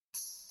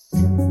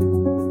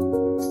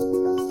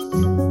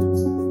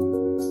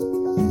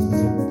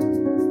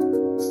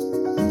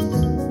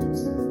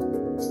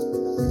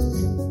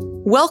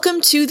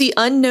Welcome to the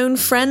Unknown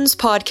Friends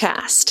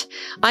podcast.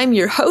 I'm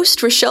your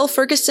host, Rochelle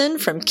Ferguson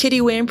from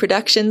Kitty Wham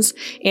Productions,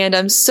 and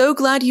I'm so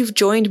glad you've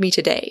joined me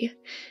today.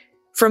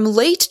 From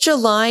late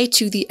July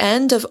to the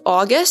end of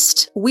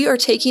August, we are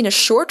taking a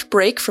short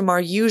break from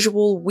our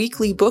usual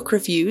weekly book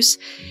reviews,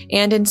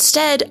 and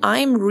instead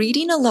I'm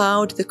reading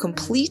aloud the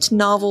complete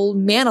novel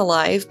Man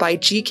Alive by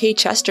G.K.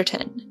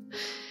 Chesterton.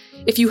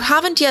 If you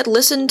haven't yet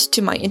listened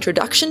to my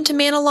introduction to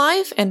Man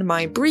Alive and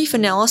my brief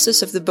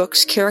analysis of the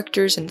book's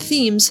characters and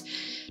themes,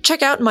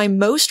 check out my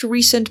most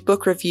recent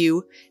book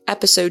review,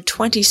 episode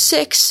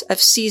 26 of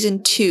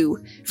season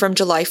 2 from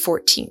July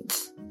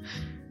 14th.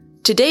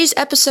 Today's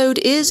episode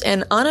is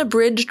an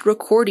unabridged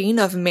recording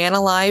of Man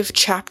Alive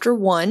Chapter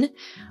 1,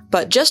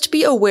 but just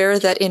be aware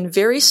that in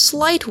very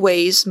slight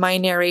ways my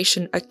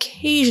narration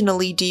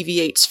occasionally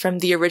deviates from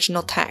the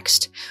original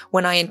text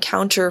when I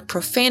encounter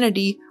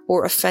profanity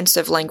or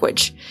offensive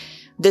language.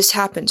 This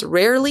happens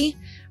rarely,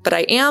 but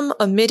I am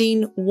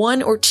omitting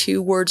one or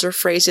two words or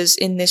phrases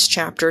in this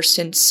chapter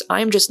since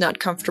I'm just not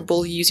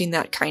comfortable using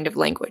that kind of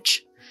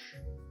language.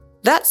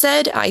 That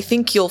said, I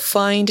think you'll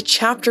find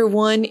Chapter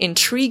 1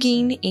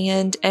 intriguing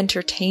and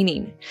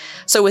entertaining.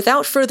 So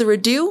without further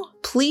ado,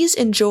 please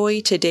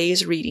enjoy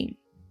today's reading.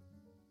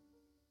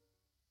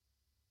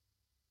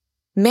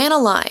 Man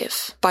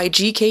Alive by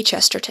G.K.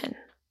 Chesterton.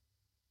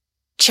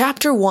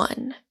 Chapter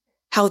 1.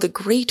 How the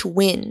Great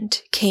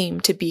Wind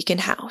Came to Beacon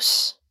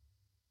House.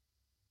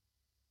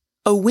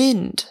 A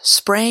wind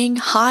sprang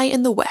high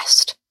in the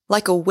west,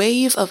 like a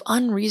wave of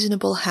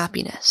unreasonable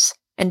happiness,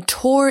 and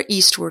tore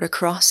eastward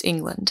across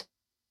England,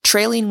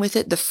 trailing with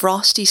it the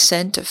frosty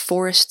scent of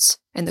forests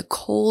and the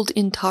cold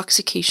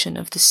intoxication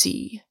of the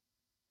sea.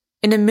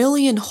 In a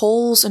million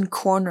holes and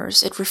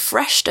corners it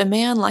refreshed a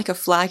man like a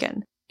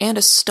flagon, and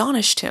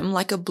astonished him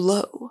like a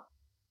blow.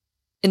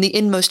 In the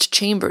inmost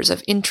chambers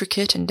of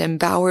intricate and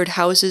embowered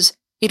houses,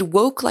 it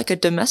woke like a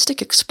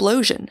domestic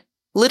explosion,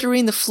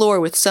 littering the floor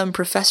with some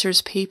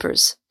professor's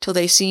papers till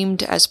they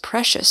seemed as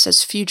precious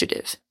as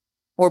fugitive,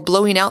 or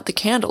blowing out the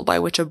candle by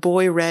which a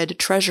boy read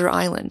Treasure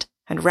Island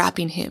and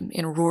wrapping him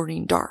in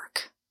roaring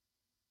dark.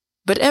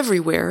 But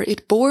everywhere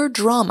it bore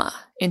drama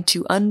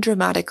into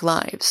undramatic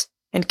lives,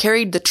 and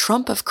carried the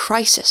trump of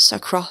crisis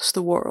across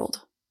the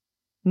world.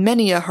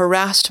 Many a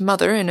harassed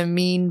mother in a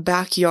mean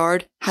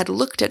backyard had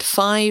looked at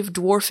 5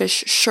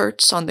 dwarfish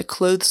shirts on the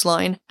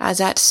clothesline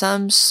as at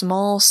some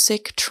small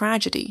sick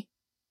tragedy.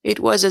 It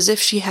was as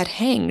if she had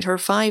hanged her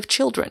 5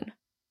 children.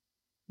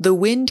 The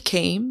wind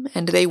came,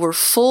 and they were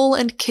full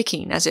and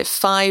kicking as if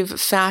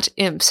 5 fat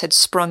imps had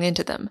sprung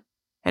into them,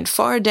 and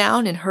far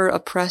down in her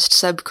oppressed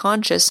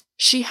subconscious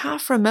she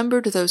half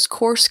remembered those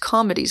coarse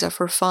comedies of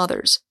her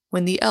father's,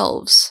 when the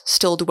elves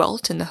still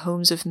dwelt in the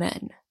homes of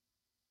men.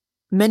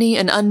 Many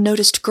an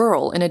unnoticed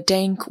girl in a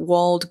dank,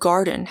 walled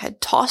garden had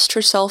tossed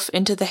herself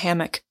into the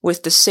hammock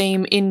with the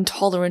same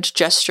intolerant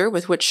gesture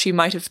with which she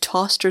might have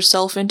tossed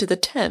herself into the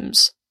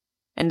Thames,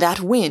 and that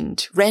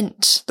wind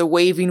rent the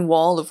waving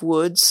wall of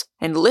woods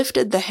and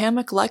lifted the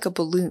hammock like a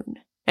balloon,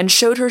 and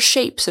showed her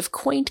shapes of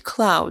quaint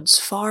clouds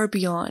far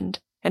beyond,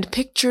 and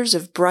pictures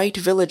of bright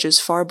villages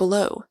far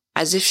below,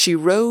 as if she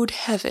rode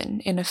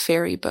heaven in a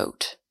fairy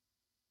boat.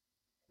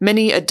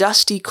 Many a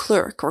dusty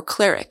clerk or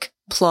cleric,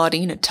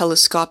 plodding a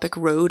telescopic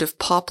road of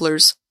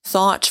poplars,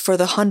 thought for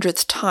the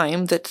 100th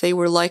time that they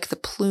were like the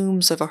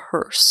plumes of a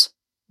hearse,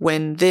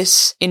 when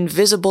this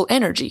invisible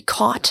energy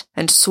caught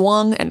and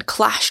swung and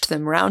clashed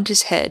them round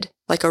his head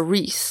like a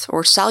wreath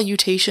or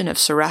salutation of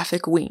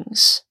seraphic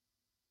wings.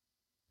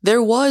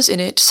 There was in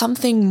it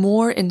something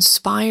more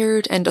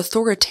inspired and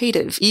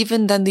authoritative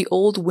even than the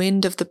old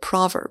wind of the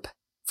proverb,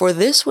 for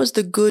this was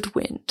the good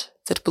wind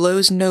that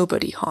blows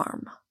nobody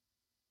harm.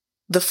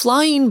 The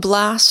flying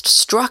blast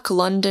struck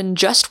London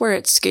just where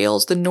it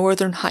scales the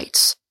northern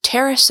heights,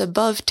 terrace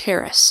above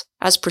terrace,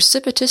 as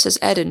precipitous as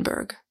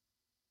Edinburgh.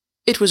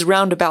 It was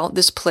round about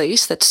this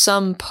place that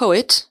some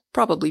poet,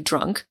 probably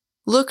drunk,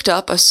 looked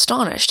up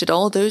astonished at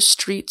all those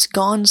streets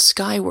gone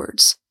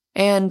skywards,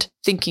 and,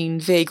 thinking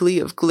vaguely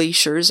of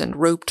glaciers and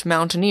roped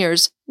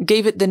mountaineers,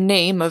 gave it the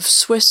name of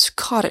Swiss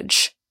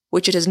Cottage,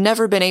 which it has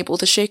never been able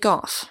to shake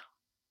off.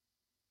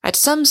 At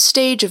some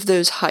stage of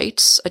those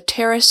heights, a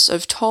terrace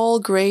of tall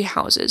grey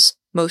houses,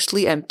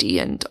 mostly empty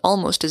and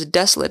almost as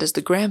desolate as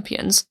the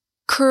Grampians,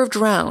 curved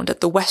round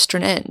at the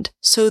western end,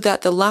 so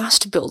that the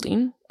last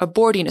building, a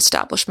boarding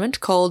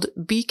establishment called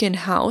Beacon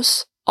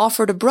House,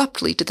 offered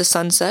abruptly to the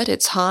sunset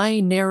its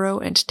high, narrow,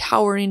 and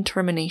towering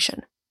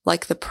termination,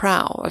 like the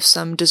prow of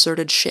some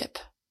deserted ship.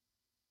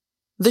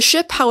 The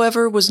ship,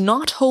 however, was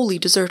not wholly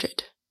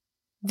deserted.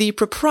 The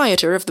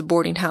proprietor of the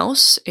boarding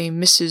house, a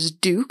Mrs.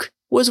 Duke,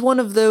 was one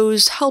of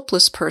those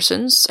helpless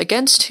persons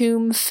against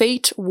whom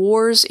fate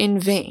wars in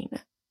vain.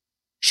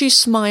 She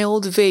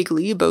smiled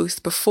vaguely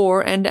both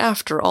before and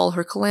after all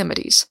her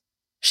calamities.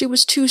 She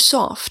was too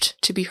soft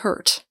to be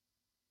hurt.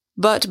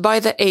 But by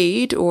the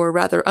aid, or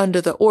rather under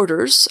the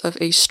orders, of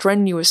a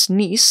strenuous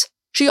niece,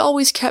 she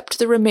always kept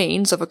the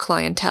remains of a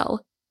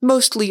clientele,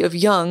 mostly of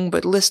young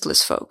but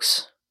listless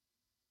folks.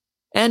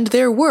 And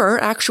there were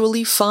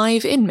actually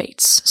 5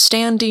 inmates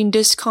standing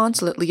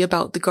disconsolately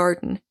about the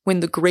garden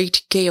when the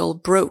great gale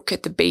broke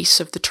at the base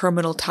of the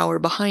terminal tower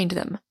behind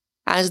them,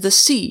 as the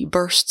sea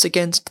bursts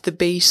against the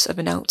base of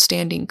an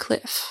outstanding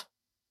cliff.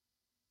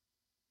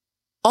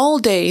 All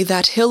day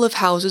that hill of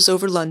houses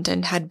over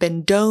London had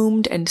been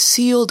domed and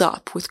sealed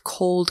up with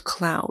cold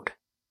cloud.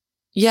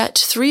 Yet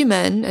 3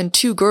 men and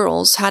 2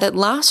 girls had at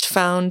last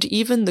found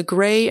even the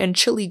grey and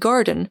chilly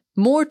garden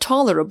more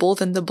tolerable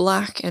than the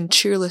black and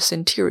cheerless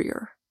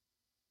interior.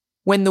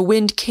 When the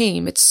wind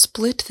came, it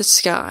split the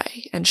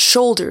sky and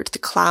shouldered the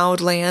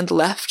cloud land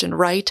left and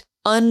right,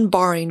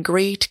 unbarring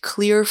great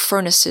clear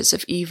furnaces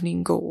of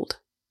evening gold.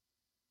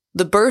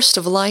 The burst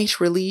of light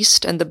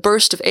released and the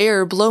burst of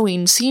air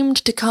blowing seemed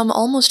to come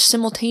almost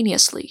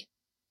simultaneously,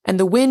 and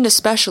the wind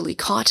especially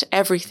caught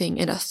everything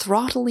in a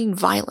throttling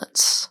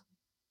violence.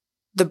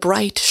 The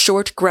bright,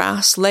 short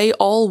grass lay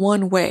all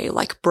one way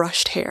like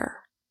brushed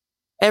hair.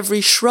 Every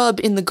shrub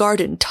in the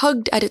garden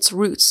tugged at its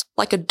roots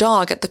like a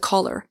dog at the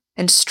collar,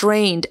 and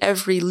strained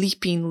every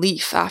leaping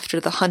leaf after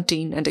the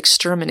hunting and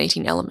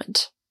exterminating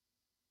element.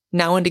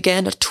 Now and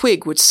again a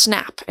twig would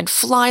snap and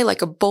fly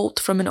like a bolt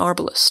from an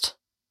arbalist.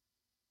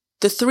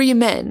 The 3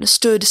 men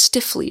stood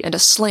stiffly and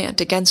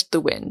aslant against the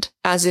wind,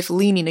 as if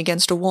leaning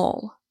against a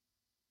wall.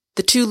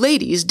 The 2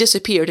 ladies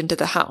disappeared into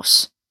the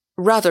house.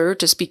 Rather,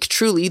 to speak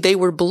truly, they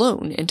were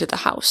blown into the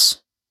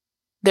house.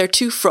 Their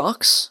 2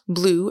 frocks,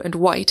 blue and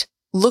white,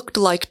 looked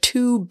like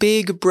 2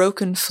 big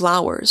broken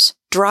flowers,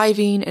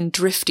 driving and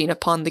drifting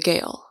upon the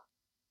gale.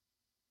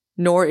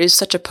 Nor is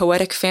such a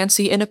poetic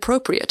fancy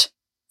inappropriate,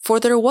 for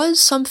there was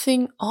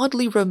something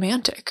oddly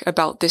romantic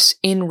about this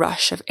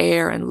inrush of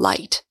air and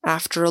light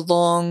after a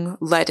long,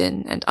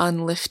 leaden, and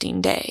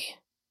unlifting day.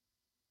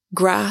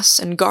 Grass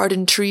and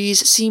garden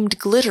trees seemed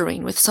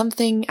glittering with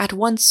something at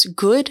once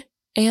good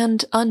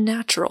and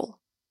unnatural,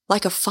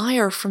 like a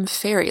fire from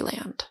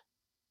fairyland.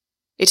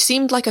 It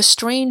seemed like a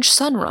strange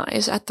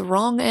sunrise at the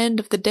wrong end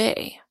of the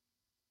day.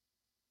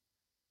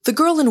 The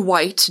girl in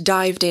white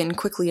dived in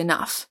quickly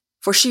enough,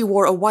 for she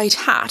wore a white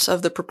hat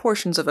of the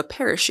proportions of a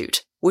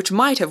parachute, which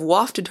might have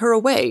wafted her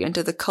away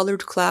into the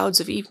colored clouds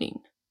of evening.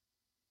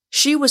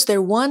 She was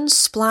their one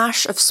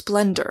splash of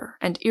splendor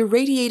and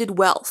irradiated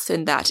wealth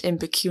in that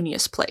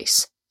impecunious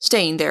place,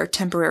 staying there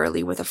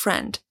temporarily with a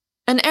friend,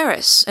 an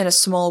heiress in a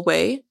small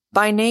way,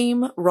 by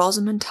name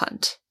Rosamond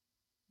Hunt.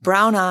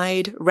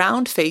 Brown-eyed,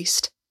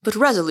 round-faced, but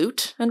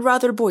resolute and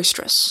rather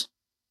boisterous.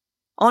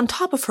 On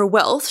top of her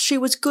wealth, she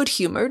was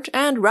good-humored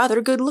and rather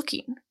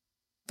good-looking.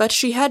 But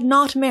she had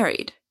not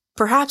married,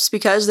 perhaps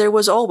because there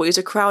was always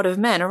a crowd of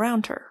men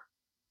around her.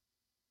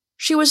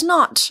 She was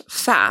not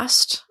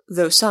fast,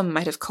 though some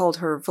might have called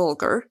her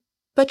vulgar,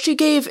 but she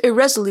gave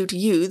irresolute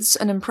youths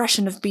an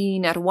impression of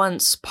being at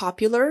once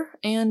popular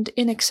and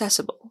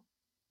inaccessible.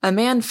 A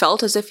man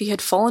felt as if he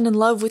had fallen in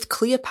love with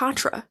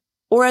Cleopatra,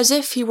 or as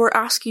if he were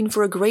asking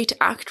for a great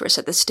actress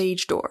at the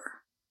stage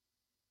door.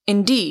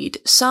 Indeed,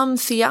 some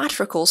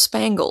theatrical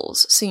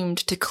spangles seemed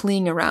to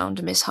cling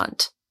around Miss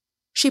Hunt.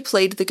 She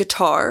played the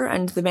guitar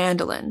and the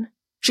mandolin.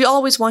 She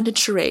always wanted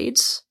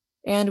charades,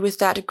 and with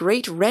that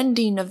great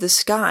rending of the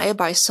sky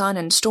by sun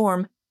and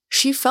storm,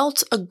 she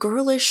felt a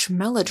girlish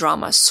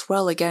melodrama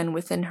swell again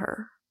within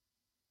her.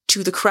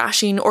 To the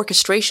crashing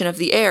orchestration of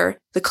the air,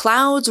 the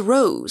clouds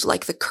rose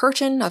like the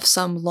curtain of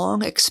some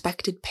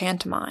long-expected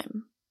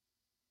pantomime.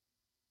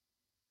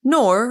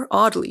 Nor,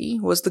 oddly,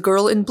 was the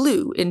girl in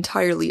blue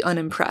entirely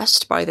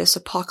unimpressed by this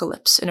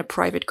apocalypse in a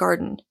private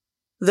garden,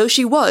 though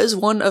she was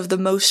one of the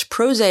most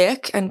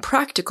prosaic and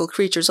practical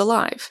creatures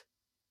alive.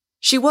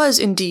 She was,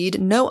 indeed,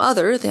 no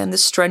other than the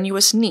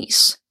strenuous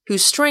niece,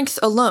 whose strength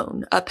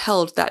alone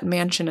upheld that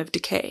mansion of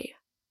decay.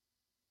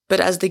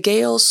 But as the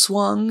gale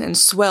swung and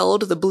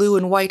swelled the blue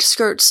and white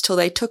skirts till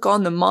they took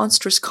on the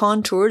monstrous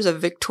contours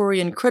of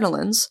Victorian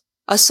crinolines,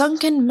 a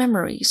sunken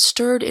memory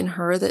stirred in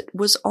her that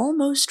was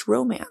almost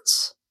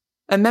romance.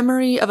 A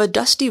memory of a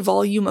dusty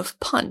volume of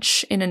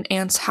Punch in an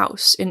aunt's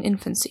house in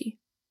infancy.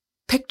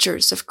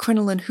 Pictures of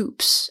crinoline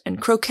hoops and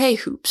croquet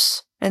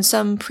hoops, and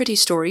some pretty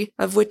story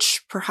of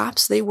which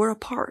perhaps they were a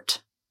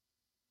part.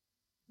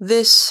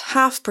 This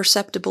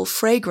half-perceptible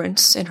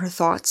fragrance in her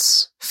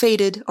thoughts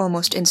faded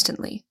almost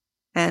instantly,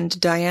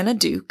 and Diana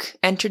Duke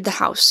entered the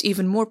house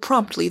even more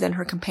promptly than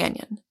her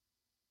companion.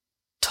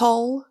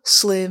 Tall,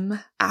 slim,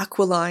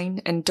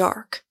 aquiline, and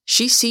dark,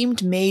 she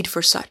seemed made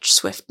for such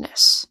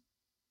swiftness.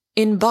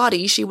 In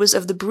body she was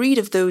of the breed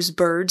of those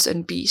birds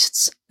and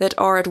beasts that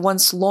are at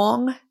once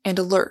long and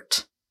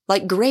alert,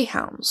 like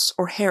greyhounds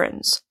or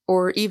herons,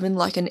 or even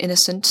like an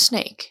innocent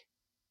snake.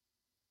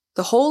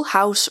 The whole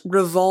house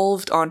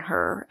revolved on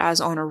her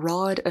as on a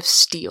rod of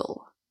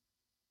steel.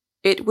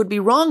 It would be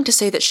wrong to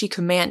say that she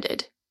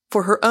commanded,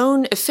 for her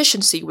own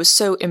efficiency was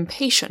so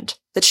impatient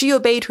that she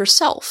obeyed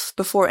herself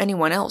before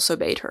anyone else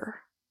obeyed her.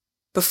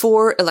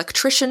 Before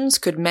electricians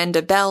could mend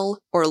a bell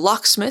or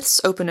locksmiths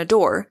open a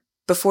door,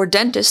 before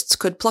dentists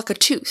could pluck a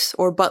tooth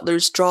or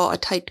butlers draw a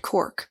tight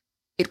cork,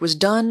 It was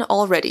done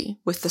already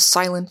with the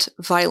silent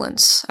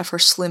violence of her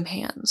slim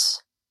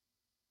hands.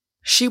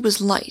 She was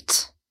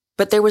light,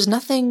 but there was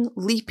nothing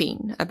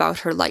leaping about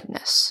her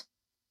lightness.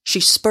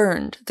 She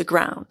spurned the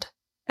ground,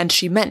 and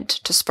she meant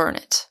to spurn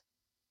it.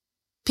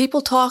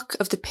 People talk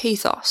of the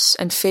pathos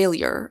and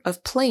failure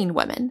of plain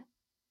women,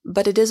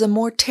 but it is a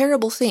more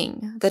terrible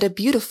thing that a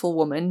beautiful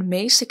woman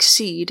may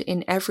succeed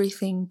in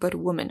everything but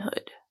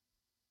womanhood.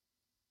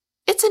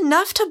 "It's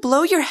enough to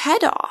blow your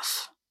head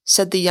off,"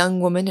 said the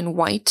young woman in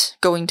white,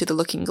 going to the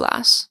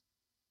looking-glass.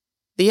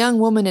 The young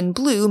woman in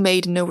blue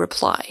made no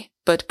reply,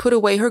 but put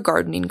away her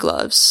gardening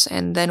gloves,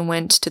 and then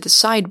went to the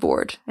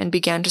sideboard and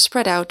began to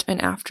spread out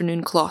an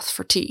afternoon cloth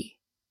for tea.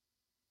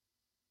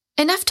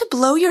 "Enough to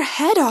blow your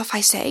head off,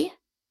 I say,"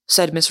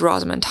 said Miss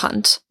Rosamond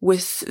Hunt,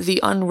 with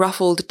the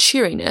unruffled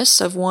cheeriness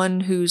of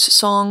one whose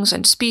songs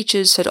and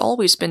speeches had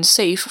always been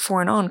safe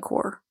for an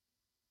encore.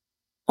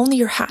 "Only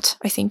your hat,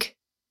 I think,"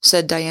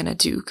 said Diana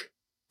Duke,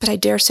 "but I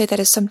dare say that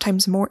is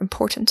sometimes more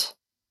important."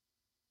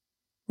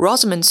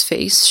 Rosamond's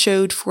face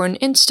showed for an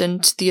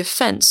instant the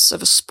offense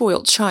of a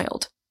spoiled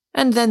child,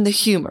 and then the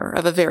humor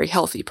of a very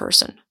healthy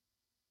person.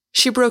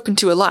 She broke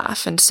into a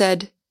laugh and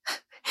said,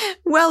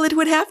 "Well, it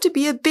would have to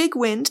be a big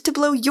wind to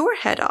blow your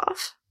head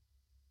off."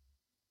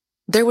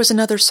 There was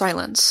another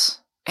silence,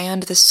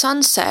 and the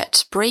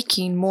sunset,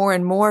 breaking more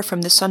and more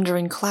from the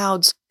sundering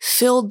clouds,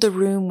 filled the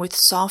room with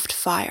soft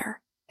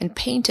fire, and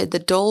painted the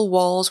dull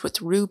walls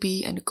with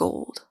ruby and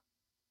gold.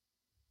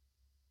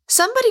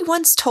 "Somebody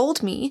once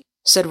told me,"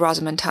 said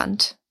Rosamond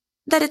Hunt,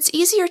 "that it's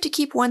easier to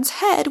keep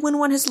one's head when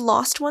one has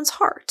lost one's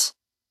heart."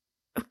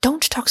 "Oh,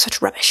 don't talk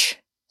such rubbish,"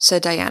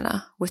 said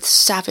Diana, with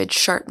savage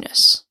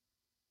sharpness.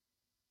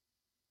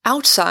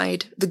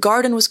 Outside, the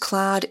garden was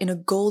clad in a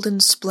golden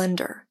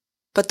splendor,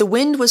 but the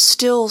wind was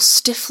still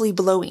stiffly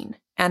blowing,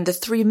 and the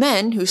three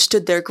men who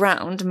stood their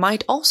ground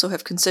might also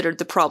have considered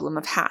the problem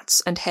of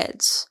hats and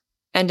heads.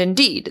 And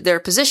indeed, their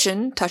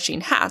position,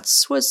 touching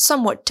hats, was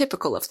somewhat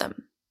typical of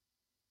them.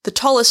 The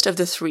tallest of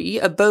the three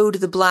abode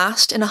the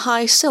blast in a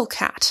high silk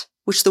hat,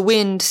 which the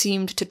wind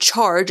seemed to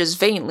charge as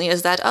vainly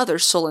as that other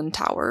sullen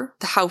tower,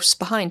 the house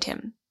behind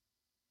him.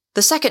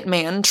 The second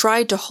man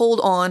tried to hold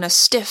on a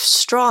stiff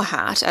straw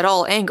hat at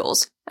all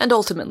angles, and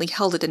ultimately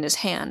held it in his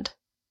hand.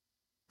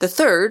 The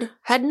third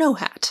had no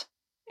hat,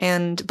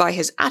 and by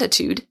his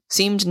attitude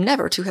seemed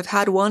never to have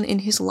had one in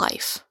his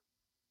life.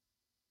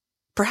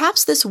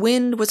 Perhaps this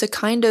wind was a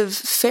kind of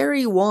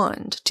fairy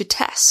wand to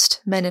test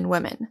men and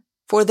women,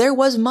 for there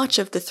was much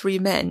of the three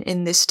men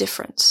in this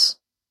difference.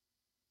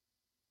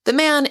 The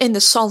man in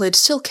the solid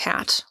silk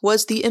hat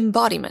was the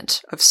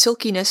embodiment of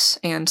silkiness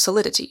and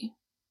solidity.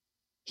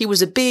 He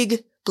was a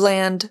big,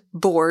 bland,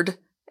 bored,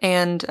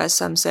 and, as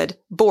some said,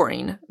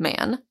 boring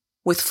man,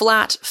 with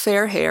flat,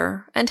 fair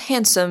hair and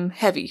handsome,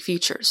 heavy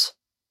features.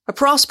 A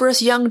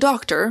prosperous young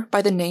doctor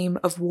by the name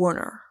of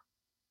Warner.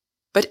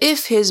 But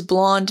if his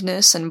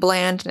blondness and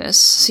blandness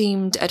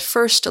seemed at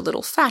first a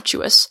little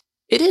fatuous,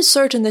 it is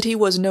certain that he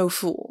was no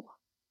fool.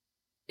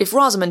 If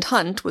Rosamond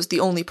Hunt was the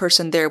only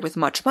person there with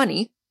much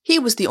money, he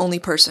was the only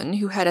person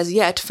who had as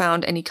yet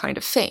found any kind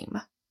of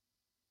fame.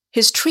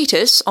 His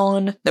treatise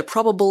on the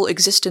probable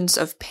existence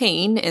of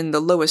pain in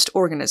the lowest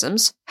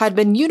organisms had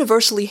been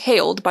universally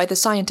hailed by the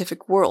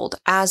scientific world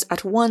as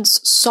at once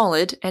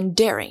solid and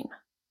daring.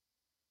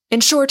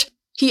 In short,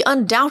 he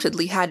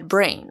undoubtedly had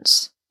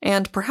brains,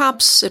 and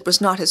perhaps it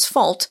was not his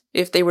fault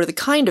if they were the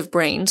kind of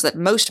brains that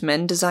most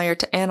men desire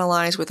to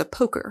analyze with a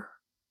poker.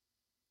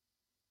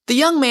 The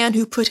young man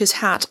who put his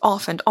hat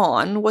off and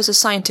on was a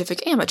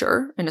scientific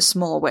amateur, in a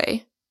small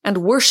way, and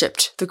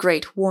worshipped the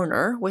great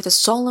Warner with a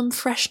solemn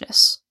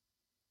freshness.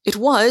 It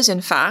was,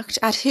 in fact,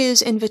 at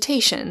his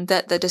invitation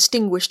that the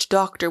distinguished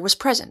doctor was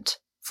present,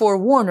 for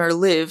Warner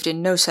lived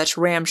in no such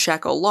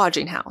ramshackle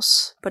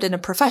lodging-house, but in a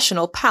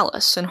professional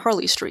palace in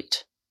Harley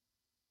Street.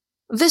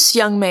 This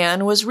young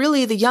man was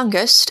really the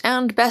youngest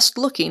and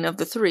best-looking of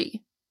the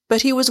three,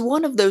 but he was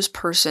one of those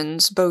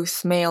persons,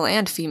 both male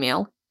and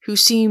female, who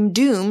seem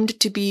doomed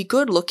to be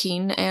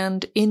good-looking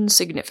and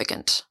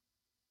insignificant.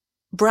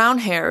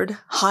 Brown-haired,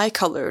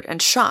 high-colored,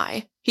 and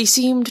shy, he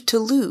seemed to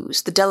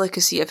lose the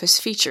delicacy of his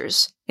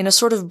features in a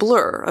sort of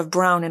blur of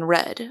brown and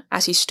red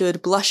as he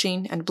stood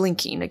blushing and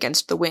blinking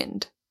against the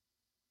wind.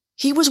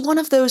 He was one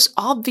of those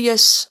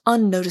obvious,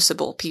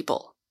 unnoticeable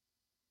people.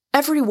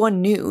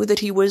 Everyone knew that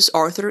he was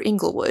Arthur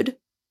Inglewood,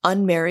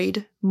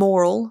 unmarried,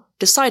 moral,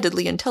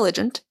 decidedly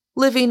intelligent,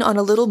 living on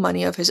a little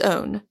money of his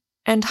own,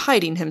 and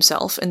hiding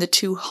himself in the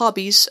two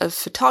hobbies of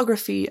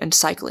photography and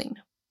cycling.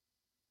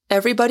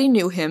 Everybody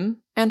knew him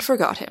and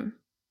forgot him.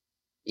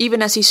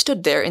 Even as he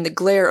stood there in the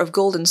glare of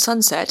golden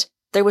sunset,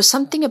 there was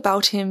something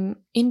about him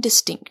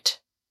indistinct,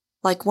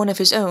 like one of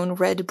his own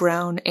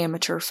red-brown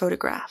amateur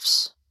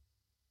photographs.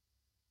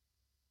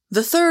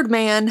 The third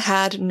man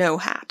had no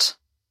hat.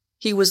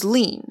 He was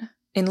lean,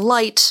 in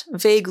light,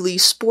 vaguely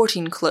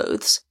sporting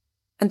clothes,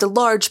 and the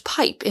large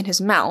pipe in his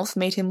mouth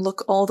made him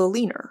look all the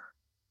leaner.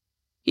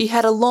 He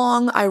had a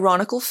long,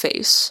 ironical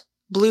face,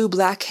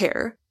 blue-black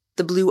hair,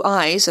 the blue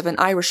eyes of an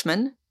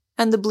Irishman,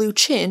 and the blue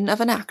chin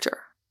of an actor.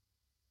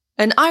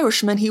 An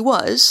Irishman he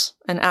was,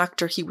 an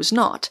actor he was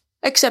not,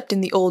 except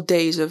in the old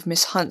days of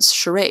Miss Hunt's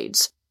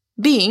charades,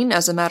 being,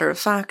 as a matter of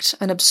fact,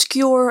 an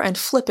obscure and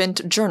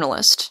flippant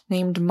journalist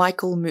named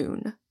Michael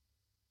Moon.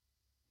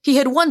 He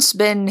had once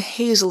been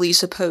hazily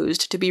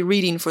supposed to be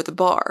reading for the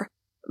bar,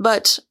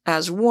 but,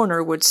 as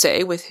Warner would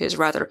say with his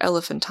rather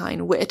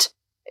elephantine wit,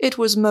 it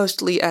was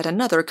mostly at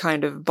another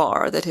kind of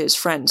bar that his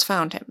friends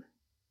found him.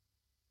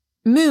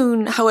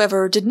 Moon,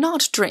 however, did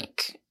not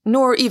drink,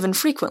 nor even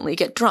frequently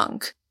get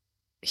drunk.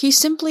 He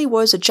simply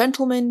was a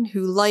gentleman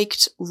who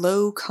liked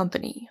low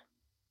company.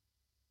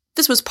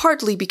 This was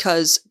partly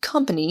because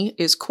company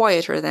is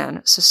quieter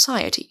than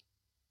society,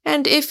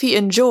 and if he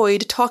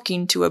enjoyed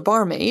talking to a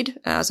barmaid,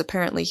 as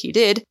apparently he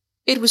did,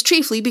 it was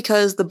chiefly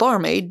because the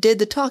barmaid did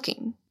the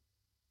talking.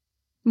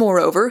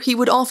 Moreover, he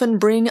would often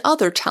bring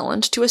other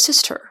talent to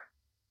assist her.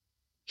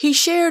 He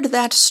shared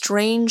that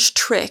strange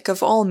trick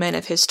of all men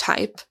of his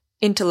type,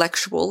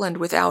 intellectual and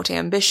without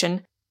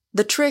ambition,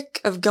 the trick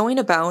of going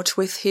about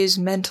with his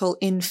mental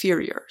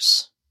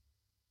inferiors.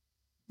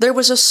 There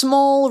was a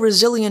small,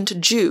 resilient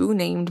Jew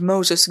named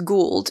Moses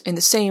Gould in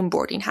the same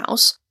boarding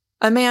house,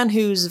 a man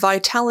whose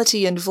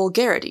vitality and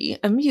vulgarity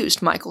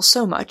amused Michael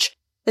so much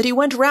that he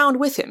went round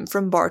with him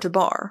from bar to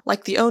bar,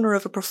 like the owner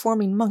of a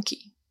performing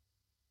monkey.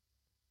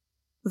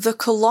 The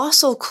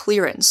colossal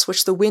clearance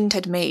which the wind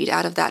had made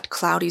out of that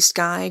cloudy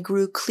sky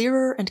grew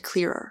clearer and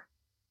clearer.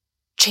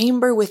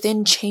 Chamber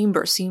within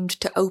chamber seemed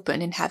to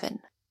open in heaven.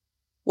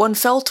 One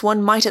felt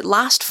one might at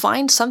last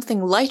find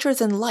something lighter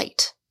than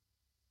light.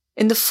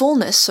 In the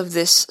fullness of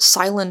this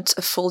silent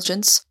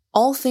effulgence,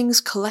 all things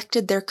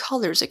collected their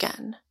colors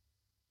again.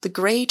 The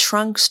gray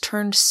trunks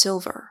turned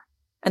silver,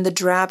 and the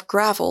drab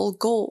gravel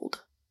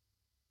gold.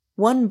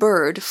 One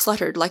bird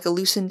fluttered like a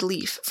loosened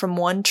leaf from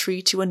one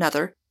tree to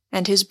another,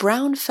 and his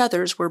brown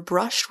feathers were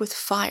brushed with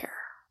fire.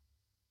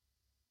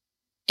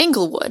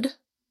 "Inglewood,"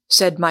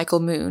 said Michael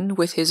Moon,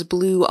 with his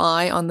blue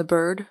eye on the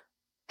bird,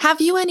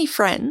 "have you any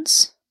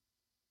friends?"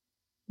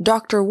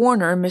 Dr.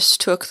 Warner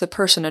mistook the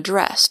person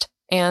addressed,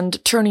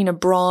 and, turning a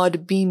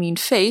broad, beaming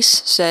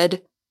face,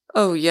 said,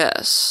 "Oh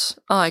yes,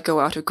 I go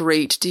out a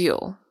great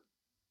deal."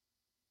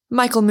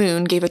 Michael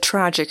Moon gave a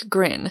tragic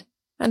grin,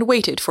 and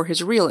waited for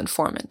his real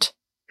informant,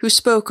 who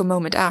spoke a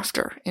moment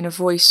after in a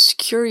voice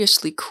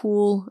curiously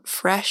cool,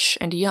 fresh,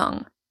 and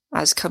young,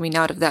 as coming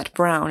out of that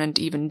brown and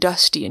even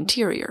dusty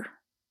interior.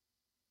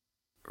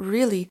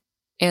 "Really,"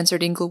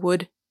 answered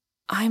Inglewood,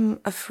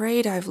 "I'm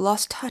afraid I've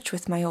lost touch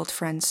with my old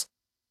friends.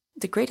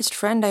 The greatest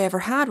friend I ever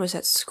had was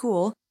at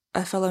school,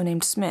 a fellow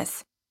named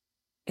Smith.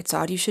 It's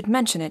odd you should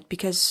mention it,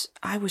 because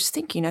I was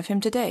thinking of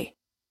him today,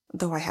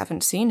 though I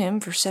haven't seen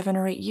him for 7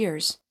 or 8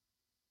 years.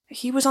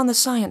 He was on the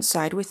science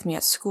side with me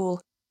at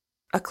school,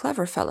 a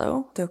clever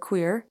fellow, though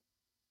queer,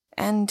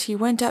 and he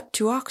went up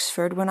to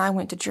Oxford when I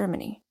went to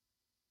Germany.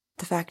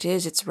 The fact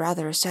is, it's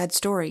rather a sad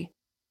story.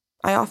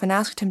 I often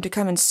asked him to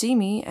come and see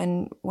me,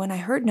 and when I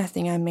heard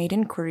nothing I made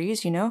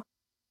inquiries,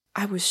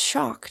 I was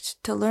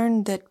shocked to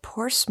learn that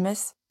poor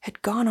Smith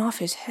had gone off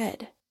his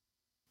head.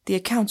 The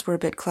accounts were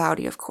a bit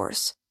cloudy, of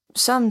course,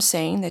 some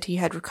saying that he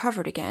had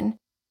recovered again,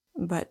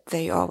 but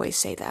they always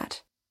say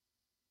that.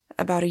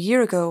 About a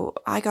year ago,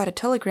 I got a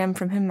telegram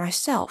from him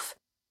myself.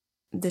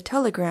 The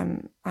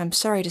telegram, I'm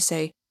sorry to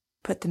say,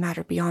 put the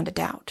matter beyond a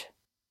doubt."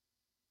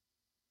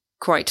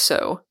 "Quite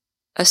so,"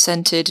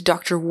 assented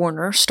Dr.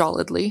 Warner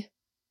stolidly.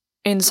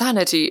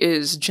 "Insanity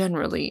is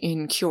generally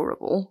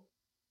incurable."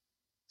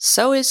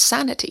 "So is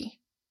sanity,"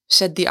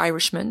 said the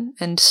Irishman,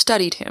 and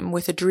studied him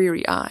with a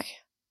dreary eye.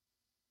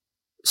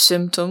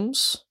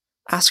 "Symptoms?"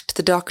 asked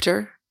the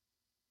doctor.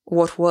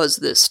 "What was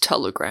this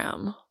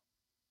telegram?"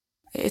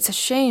 "It's a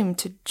shame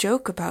to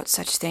joke about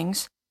such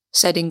things,"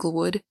 said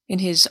Inglewood, in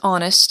his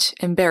honest,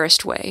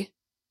 embarrassed way.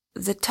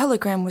 "The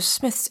telegram was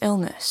Smith's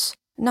illness,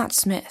 not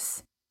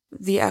Smith.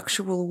 The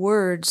actual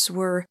words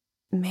were,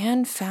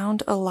 'Man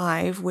found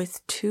alive with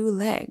 2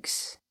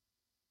 legs.'"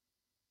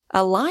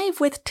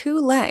 "Alive with 2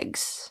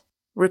 legs,"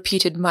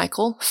 repeated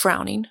Michael,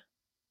 frowning.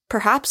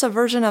 "Perhaps a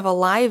version of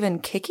alive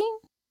and kicking?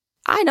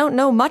 I don't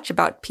know much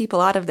about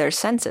people out of their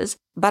senses,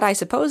 but I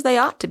suppose they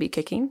ought to be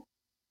kicking."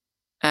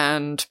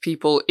 "And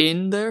people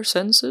in their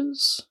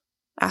senses?"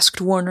 asked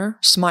Warner,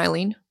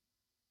 smiling.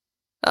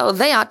 "Oh,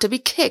 they ought to be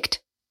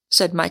kicked,"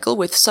 said Michael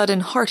with sudden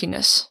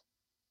heartiness.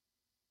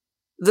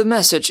 "The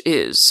message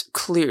is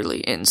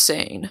clearly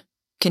insane,"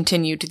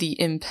 continued the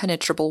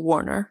impenetrable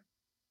Warner.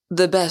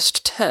 "The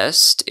best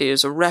test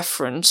is a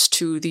reference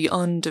to the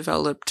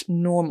undeveloped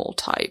normal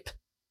type.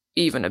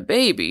 Even a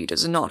baby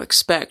does not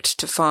expect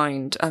to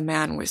find a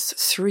man with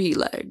 3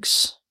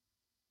 legs.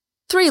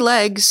 3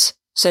 legs,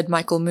 said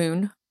Michael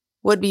Moon,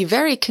 would be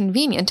very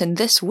convenient in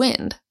this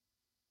wind.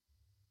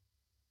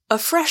 A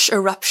fresh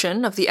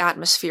eruption of the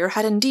atmosphere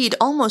had indeed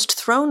almost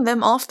thrown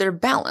them off their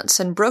balance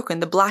and broken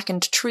the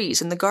blackened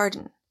trees in the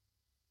garden.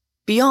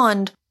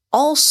 Beyond,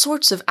 all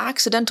sorts of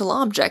accidental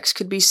objects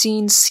could be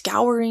seen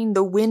scouring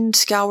the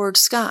wind-scoured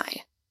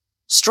sky.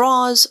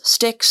 Straws,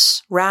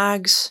 sticks,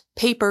 rags,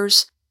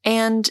 papers,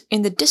 and,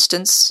 in the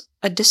distance,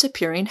 a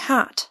disappearing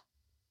hat.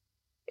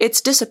 Its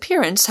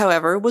disappearance,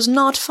 however, was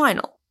not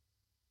final.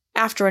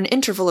 After an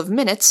interval of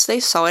minutes,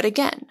 they saw it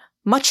again,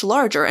 much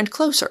larger and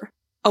closer,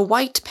 a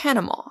white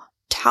Panama,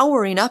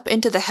 towering up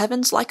into the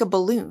heavens like a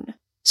balloon,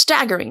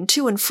 staggering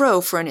to and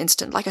fro for an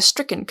instant like a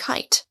stricken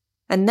kite,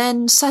 and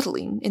then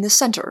settling in the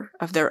center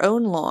of their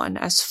own lawn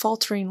as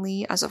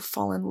falteringly as a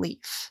fallen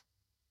leaf.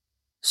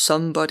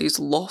 "Somebody's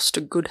lost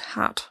a good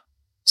hat,"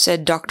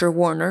 said Dr.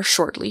 Warner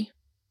shortly.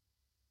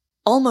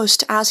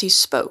 Almost as he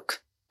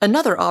spoke,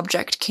 another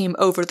object came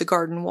over the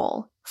garden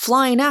wall,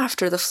 flying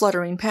after the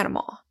fluttering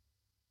Panama.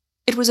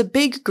 It was a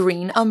big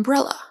green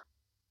umbrella.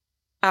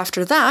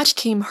 After that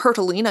came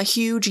hurtling a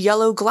huge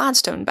yellow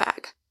Gladstone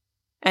bag.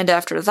 And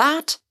after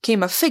that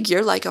came a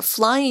figure like a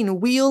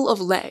flying wheel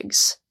of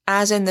legs,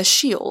 as in the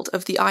shield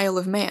of the Isle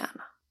of Man.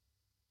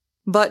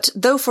 But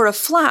though for a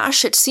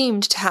flash it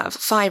seemed to have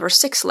 5 or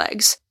 6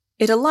 legs,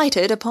 it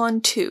alighted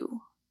upon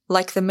 2,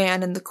 like the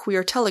man in the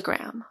queer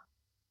telegram.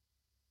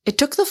 It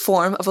took the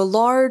form of a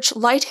large,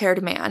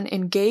 light-haired man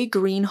in gay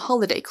green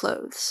holiday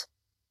clothes.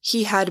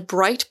 He had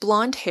bright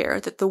blonde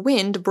hair that the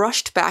wind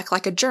brushed back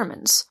like a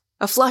German's,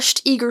 a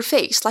flushed, eager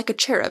face like a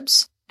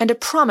cherub's, and a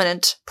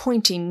prominent,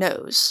 pointing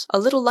nose, a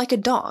little like a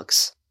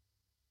dog's.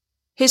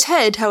 His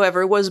head,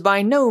 however, was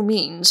by no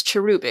means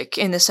cherubic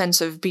in the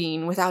sense of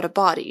being without a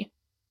body.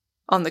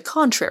 On the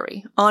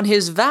contrary, on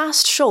his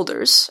vast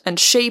shoulders, and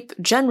shape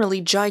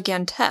generally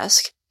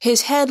gigantesque,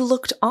 his head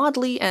looked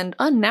oddly and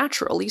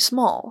unnaturally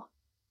small.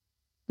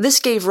 This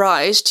gave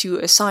rise to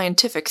a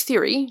scientific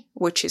theory,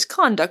 which his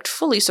conduct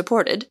fully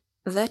supported,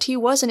 that he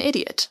was an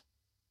idiot.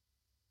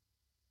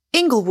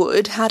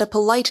 Inglewood had a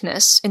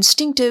politeness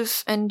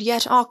instinctive and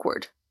yet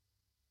awkward.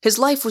 His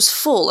life was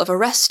full of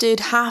arrested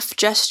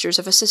half-gestures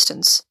of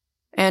assistance,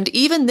 and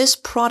even this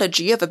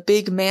prodigy of a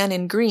big man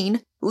in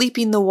green,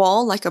 leaping the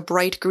wall like a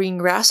bright green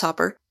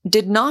grasshopper,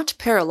 did not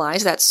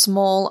paralyze that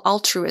small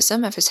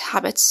altruism of his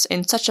habits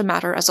in such a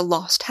matter as a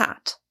lost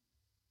hat.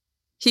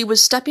 He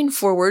was stepping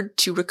forward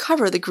to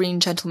recover the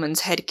green gentleman's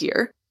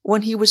headgear,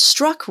 when he was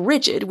struck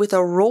rigid with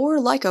a roar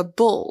like a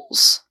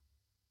bull's.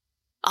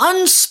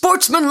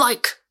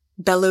 "Unsportsmanlike!"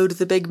 bellowed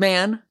the big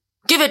man.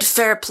 "Give it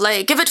fair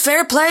play! Give it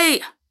fair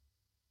play!"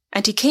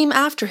 And he came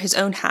after his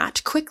own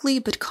hat quickly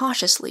but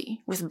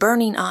cautiously, with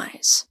burning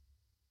eyes.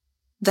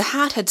 The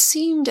hat had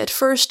seemed at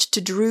first to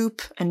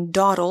droop and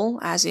dawdle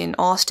as in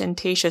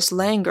ostentatious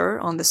languor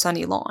on the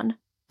sunny lawn,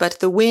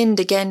 but the wind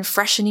again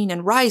freshening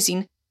and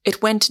rising,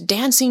 it went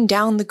dancing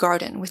down the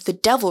garden with the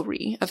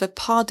devilry of a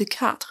pas de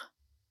quatre.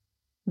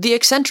 The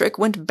eccentric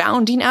went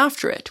bounding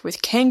after it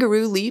with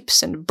kangaroo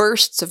leaps and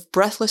bursts of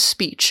breathless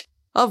speech,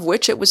 of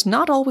which it was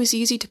not always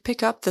easy to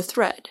pick up the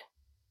thread.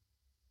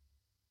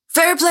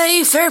 "Fair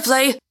play, fair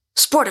play!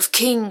 Sport of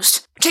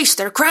kings! Chase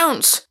their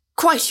crowns!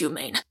 Quite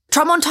humane!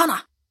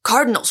 Tramontana!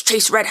 Cardinals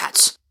chase red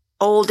hats!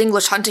 Old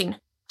English hunting!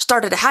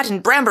 Started a hat in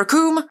Bramber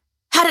Combe!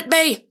 Hat at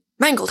bay!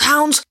 Mangled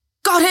hounds!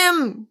 Got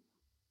him!"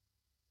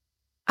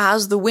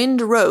 As the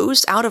wind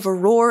rose out of a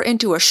roar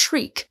into a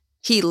shriek,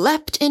 he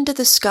leapt into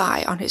the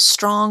sky on his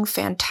strong,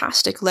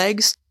 fantastic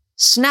legs,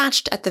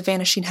 snatched at the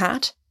vanishing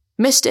hat,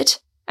 missed it,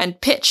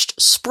 and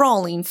pitched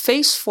sprawling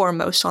face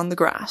foremost on the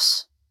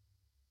grass.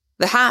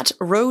 The hat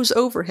rose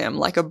over him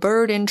like a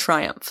bird in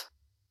triumph.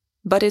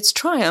 But its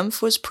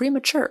triumph was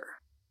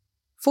premature.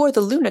 For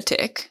the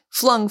lunatic,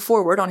 flung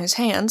forward on his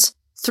hands,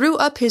 threw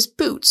up his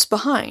boots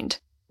behind,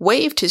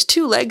 waved his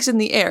 2 legs in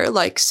the air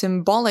like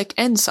symbolic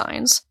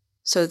ensigns,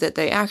 so that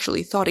they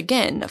actually thought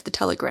again of the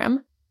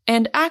telegram,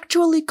 and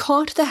actually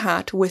caught the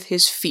hat with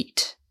his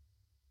feet.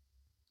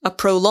 A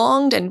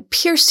prolonged and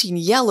piercing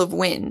yell of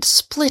wind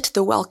split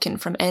the welkin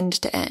from end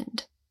to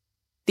end.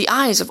 The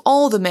eyes of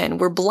all the men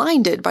were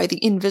blinded by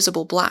the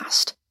invisible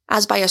blast,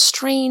 as by a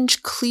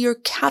strange, clear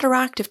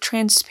cataract of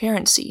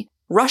transparency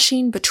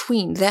rushing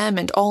between them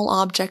and all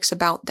objects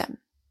about them.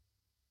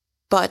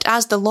 But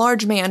as the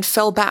large man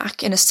fell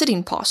back in a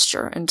sitting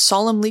posture and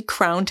solemnly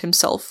crowned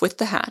himself with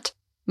the hat,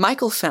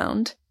 Michael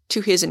found, to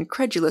his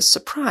incredulous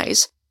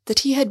surprise, that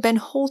he had been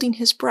holding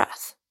his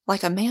breath,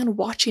 like a man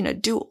watching a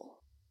duel.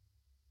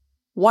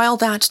 While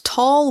that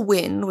tall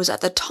wind was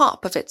at the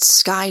top of its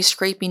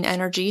sky-scraping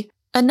energy,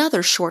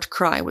 another short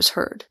cry was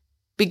heard,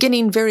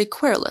 beginning very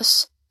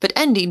querulous, but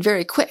ending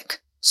very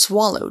quick,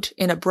 swallowed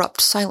in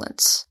abrupt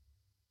silence.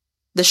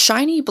 The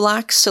shiny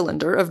black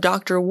cylinder of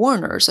Dr.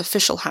 Warner's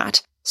official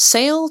hat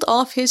sailed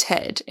off his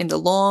head in the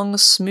long,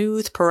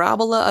 smooth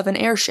parabola of an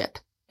airship,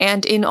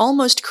 and in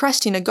almost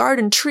cresting a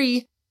garden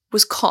tree,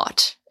 was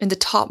caught in the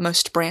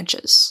topmost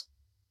branches.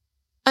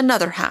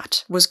 Another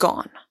hat was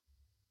gone.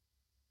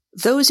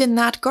 Those in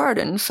that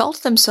garden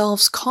felt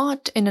themselves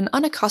caught in an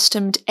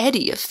unaccustomed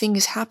eddy of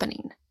things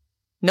happening.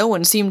 No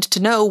one seemed to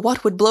know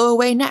what would blow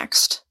away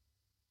next.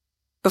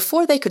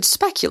 Before they could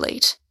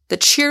speculate, the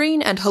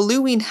cheering and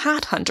hallooing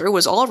hat hunter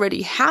was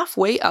already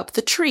halfway up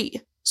the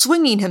tree,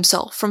 swinging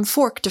himself from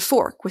fork to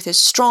fork with his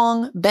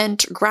strong,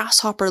 bent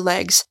grasshopper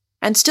legs,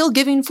 and still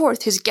giving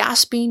forth his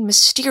gasping,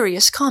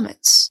 mysterious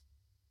comments.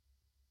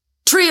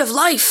 "Tree of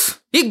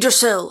life!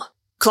 Yggdrasil!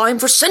 Climb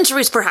for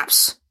centuries,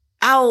 perhaps!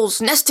 Owls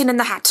nesting in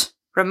the hat!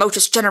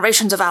 Remotest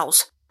generations of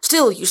owls!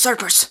 Still,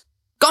 usurpers!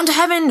 Gone to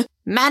heaven!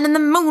 Man in the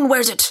moon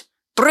wears it!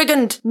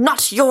 Brigand,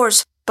 not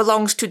yours!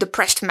 Belongs to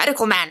depressed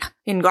medical man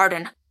in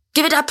garden.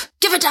 Give it up!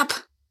 Give it up!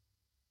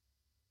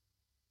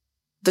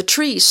 The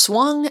tree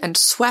swung and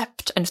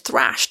swept and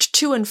thrashed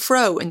to and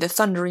fro in the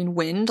thundering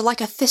wind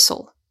like a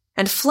thistle,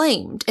 and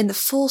flamed in the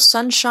full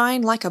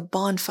sunshine like a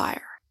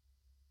bonfire.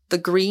 The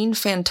green,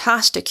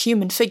 fantastic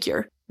human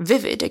figure,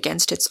 vivid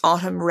against its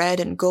autumn red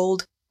and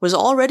gold, was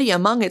already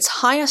among its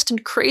highest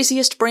and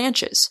craziest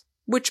branches,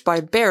 which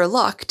by bare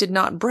luck did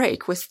not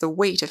break with the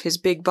weight of his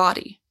big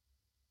body.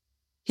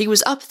 He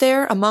was up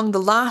there among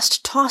the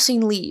last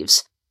tossing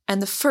leaves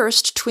and the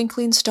first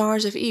twinkling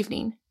stars of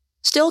evening,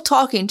 still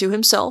talking to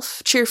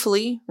himself,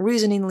 cheerfully,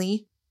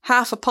 reasoningly,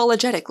 half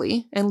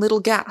apologetically, in little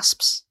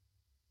gasps.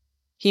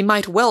 He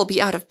might well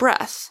be out of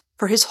breath,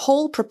 for his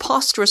whole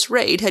preposterous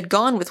raid had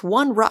gone with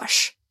one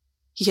rush.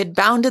 He had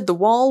bounded the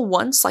wall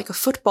once like a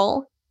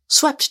football,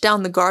 swept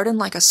down the garden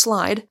like a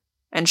slide,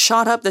 and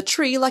shot up the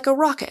tree like a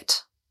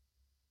rocket.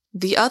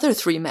 The other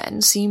three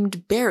men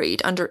seemed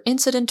buried under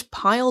incident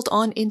piled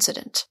on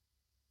incident,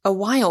 a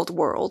wild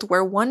world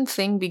where one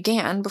thing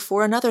began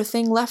before another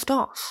thing left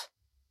off.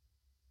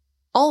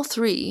 All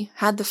three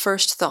had the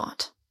first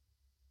thought.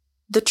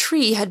 The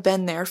tree had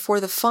been there for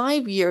the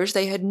 5 years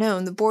they had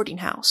known the boarding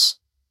house.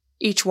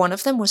 Each one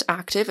of them was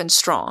active and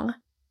strong.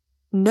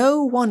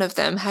 No one of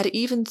them had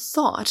even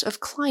thought of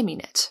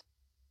climbing it.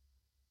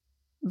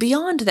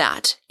 Beyond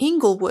that,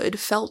 Inglewood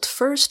felt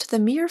first the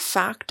mere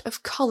fact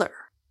of color.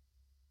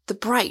 The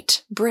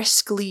bright,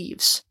 brisk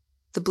leaves,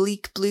 the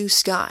bleak blue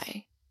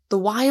sky, the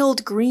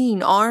wild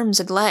green arms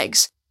and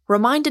legs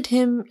reminded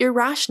him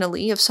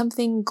irrationally of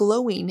something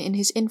glowing in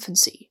his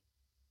infancy,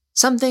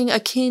 something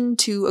akin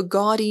to a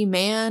gaudy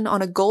man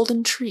on a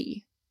golden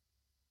tree.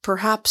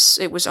 Perhaps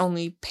it was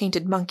only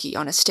painted monkey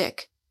on a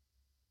stick.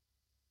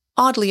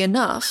 Oddly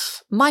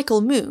enough,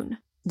 Michael Moon,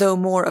 though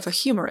more of a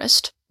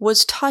humorist,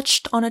 was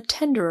touched on a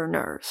tenderer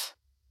nerve,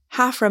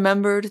 half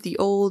remembered the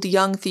old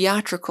young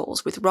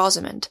theatricals with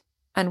Rosamond,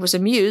 and was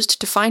amused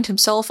to find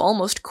himself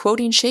almost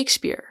quoting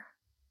Shakespeare.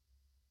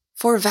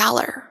 For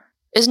valor,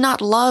 is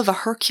not love a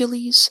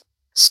Hercules,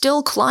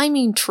 still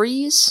climbing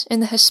trees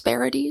in the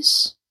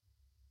Hesperides?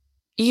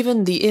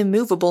 Even the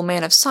immovable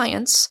man of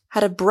science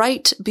had a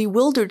bright,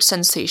 bewildered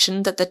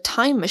sensation that the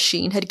time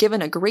machine had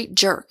given a great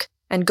jerk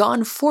and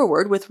gone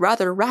forward with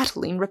rather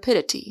rattling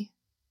rapidity.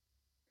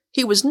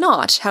 He was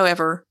not,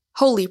 however,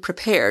 wholly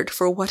prepared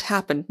for what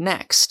happened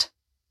next.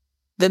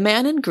 The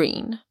man in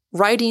green,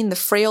 riding the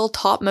frail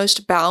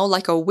topmost bough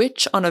like a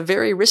witch on a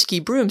very risky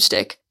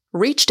broomstick,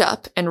 reached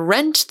up and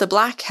rent the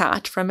black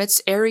hat from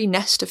its airy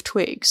nest of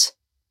twigs.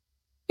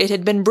 It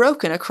had been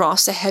broken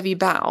across a heavy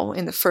bough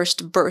in the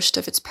first burst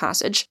of its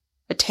passage.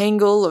 A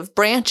tangle of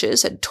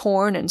branches had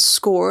torn and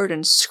scored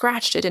and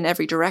scratched it in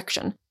every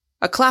direction.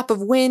 A clap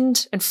of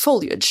wind and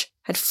foliage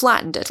had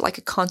flattened it like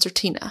a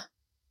concertina.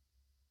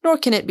 Nor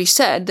can it be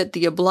said that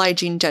the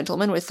obliging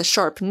gentleman with the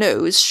sharp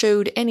nose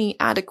showed any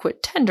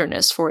adequate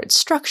tenderness for its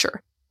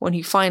structure when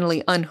he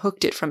finally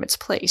unhooked it from its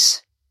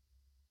place.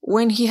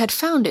 When he had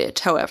found it,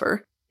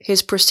 however,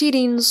 his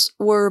proceedings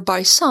were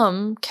by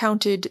some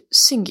counted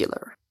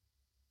singular.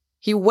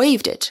 He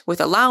waved it with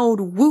a loud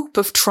whoop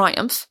of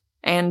triumph,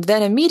 and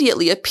then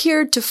immediately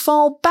appeared to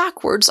fall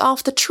backwards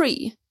off the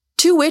tree,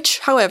 to which,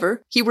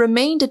 however, he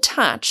remained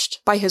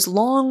attached by his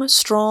long,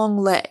 strong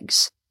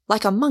legs,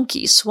 like a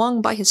monkey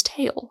swung by his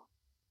tail.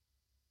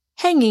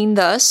 Hanging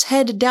thus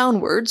head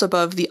downwards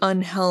above the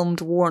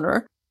unhelmed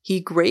Warner, he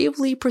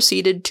gravely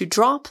proceeded to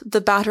drop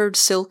the battered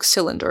silk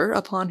cylinder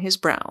upon his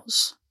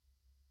brows.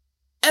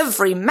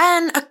 "Every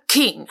man a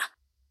king,"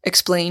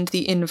 explained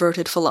the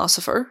inverted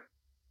philosopher.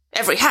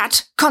 "Every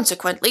hat,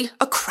 consequently,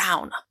 a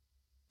crown.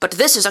 But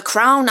this is a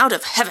crown out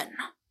of heaven."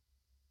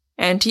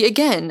 And he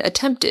again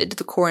attempted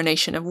the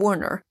coronation of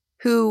Warner,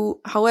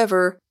 who,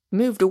 however,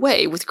 moved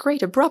away with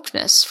great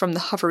abruptness from the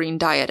hovering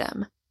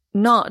diadem,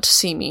 not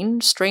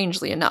seeming,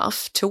 strangely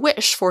enough, to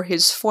wish for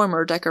his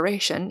former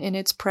decoration in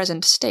its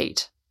present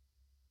state.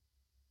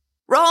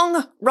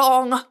 "Wrong,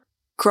 wrong,"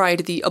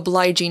 cried the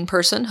obliging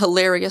person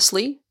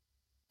hilariously.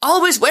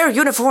 "Always wear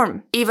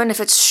uniform, even if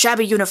it's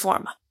shabby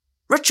uniform.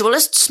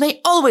 Ritualists may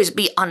always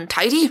be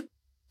untidy.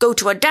 Go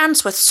to a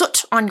dance with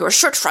soot on your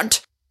shirt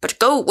front, but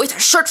go with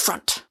a shirt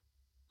front.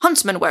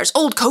 Huntsman wears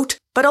old coat,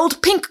 but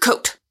old pink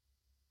coat.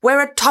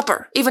 Wear a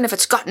topper, even if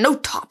it's got no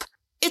top.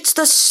 It's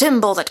the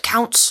symbol that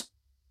counts.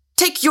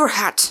 Take your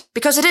hat,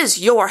 because it is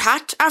your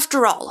hat,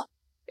 after all.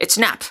 Its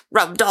nap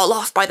rubbed all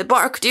off by the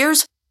bark,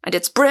 dears, and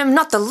its brim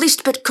not the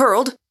least bit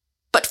curled.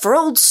 But for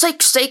old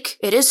sake's sake,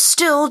 it is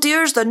still,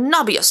 dears, the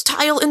knobbiest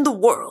tile in the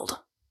world."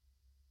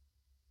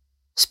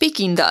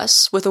 Speaking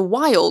thus, with a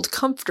wild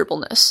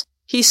comfortableness,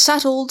 he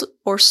settled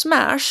or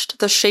smashed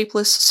the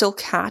shapeless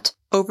silk hat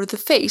over the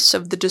face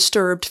of the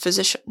disturbed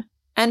physician,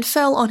 and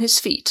fell on his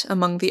feet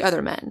among the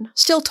other men,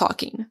 still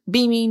talking,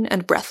 beaming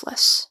and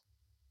breathless.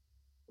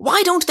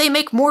 "Why don't they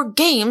make more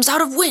games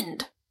out of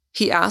wind?"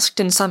 he asked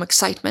in some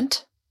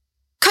excitement.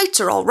 "Kites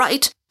are all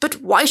right,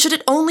 but why should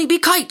it only be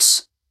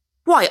kites?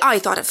 Why, I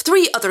thought of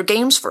 3 other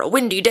games for a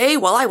windy day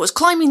while I was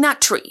climbing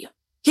that tree.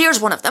 Here's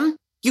one of them.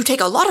 You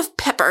take a lot of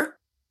pepper.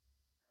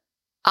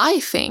 I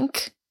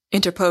think,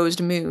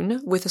 interposed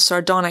Moon with a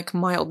sardonic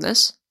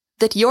mildness,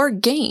 that your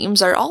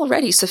games are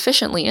already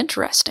sufficiently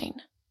interesting.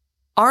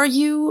 Are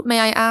you, may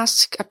I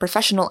ask, a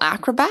professional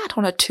acrobat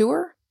on a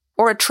tour?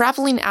 Or a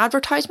traveling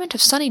advertisement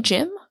of Sunny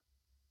Jim?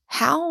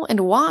 How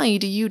and why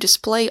do you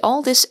display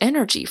all this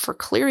energy for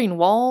clearing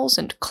walls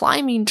and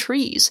climbing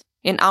trees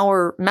in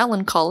our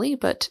melancholy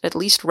but at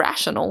least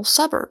rational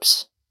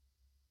suburbs?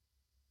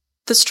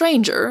 The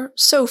stranger,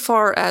 so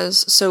far as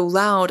so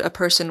loud a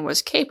person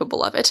was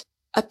capable of it,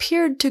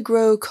 appeared to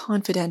grow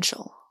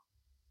confidential.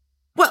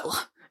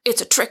 Well,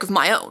 it's a trick of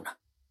my own,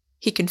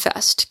 he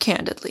confessed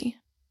candidly.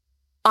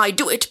 I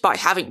do it by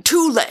having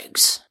 2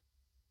 legs.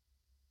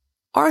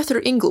 Arthur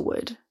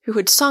Inglewood, who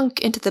had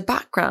sunk into the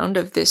background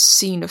of this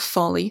scene of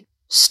folly,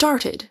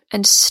 started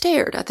and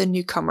stared at the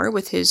newcomer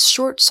with his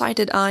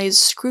short-sighted eyes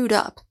screwed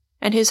up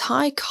and his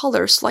high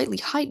color slightly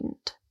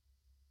heightened.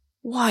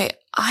 "Why,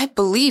 I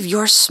believe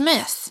you're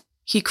Smith,"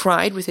 he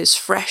cried with his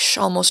fresh,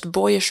 almost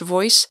boyish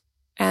voice,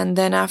 and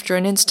then after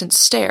an instant's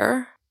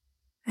stare,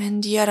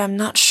 "and yet I'm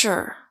not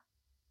sure."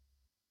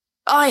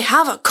 "I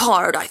have a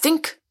card, I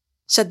think,"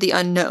 said the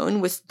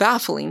unknown with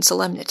baffling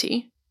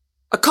solemnity.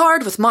 "A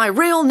card with my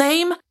real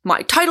name,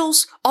 my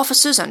titles,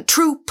 offices, and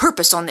true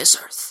purpose on this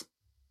earth."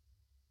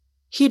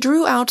 He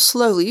drew out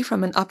slowly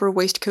from an upper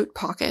waistcoat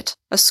pocket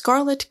a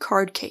scarlet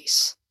card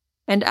case,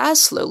 and as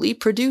slowly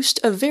produced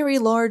a very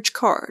large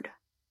card.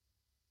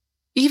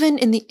 Even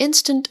in the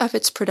instant of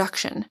its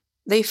production,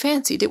 they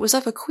fancied it was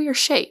of a queer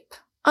shape,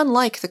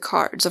 unlike the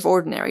cards of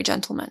ordinary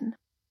gentlemen.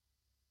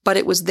 But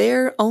it was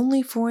there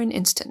only for an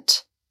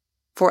instant,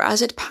 for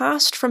as it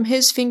passed from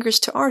his fingers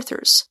to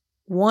Arthur's,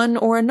 one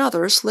or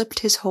another slipped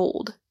his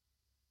hold.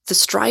 The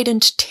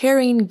strident,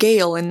 tearing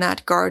gale in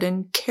that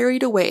garden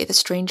carried away the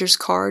stranger's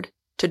card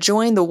to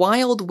join the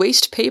wild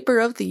waste paper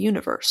of the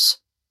universe,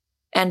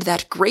 and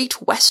that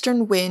great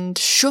western wind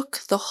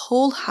shook the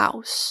whole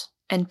house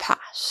and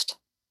passed.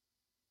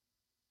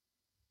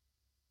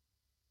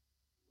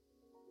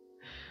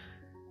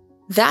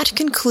 That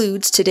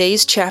concludes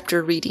today's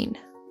chapter reading.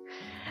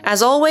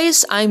 As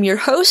always, I'm your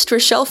host,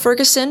 Rochelle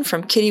Ferguson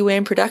from Kitty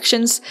Wayne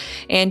Productions,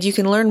 and you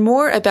can learn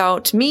more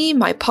about me,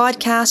 my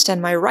podcast,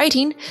 and my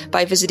writing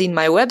by visiting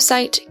my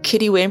website,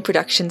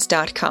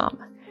 kittywayneproductions.com.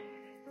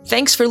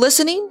 Thanks for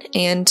listening,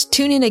 and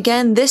tune in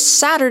again this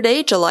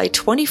Saturday, July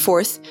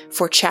 24th,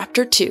 for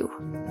Chapter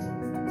 2.